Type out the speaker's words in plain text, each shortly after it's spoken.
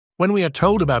When we are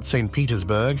told about St.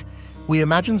 Petersburg, we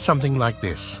imagine something like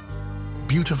this: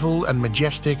 beautiful and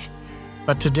majestic,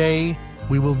 but today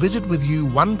we will visit with you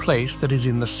one place that is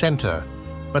in the center,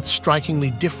 but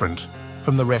strikingly different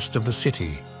from the rest of the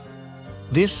city.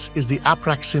 This is the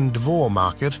Apraksin Dvor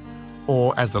market,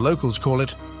 or as the locals call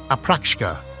it,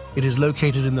 Aprakshka. It is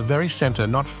located in the very center,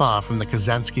 not far from the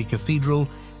Kazansky Cathedral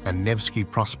and Nevsky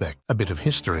Prospect. A bit of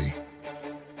history.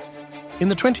 In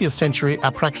the 20th century,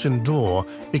 Apraksin Dvor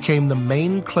became the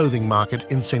main clothing market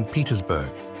in St.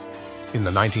 Petersburg. In the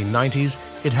 1990s,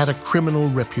 it had a criminal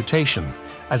reputation,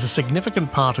 as a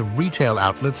significant part of retail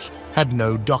outlets had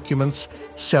no documents,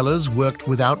 sellers worked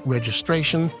without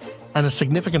registration, and a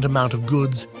significant amount of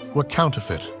goods were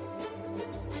counterfeit.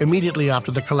 Immediately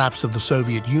after the collapse of the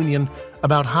Soviet Union,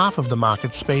 about half of the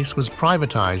market space was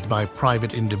privatized by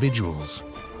private individuals.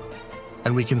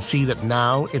 And we can see that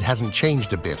now it hasn't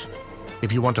changed a bit.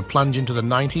 If you want to plunge into the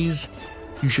 90s,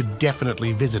 you should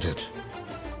definitely visit it.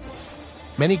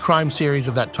 Many crime series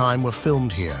of that time were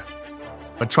filmed here,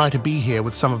 but try to be here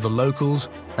with some of the locals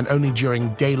and only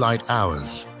during daylight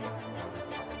hours.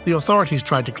 The authorities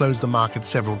tried to close the market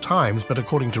several times, but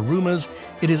according to rumors,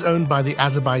 it is owned by the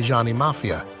Azerbaijani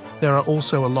mafia. There are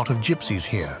also a lot of gypsies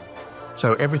here,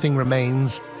 so everything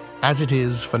remains as it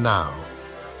is for now.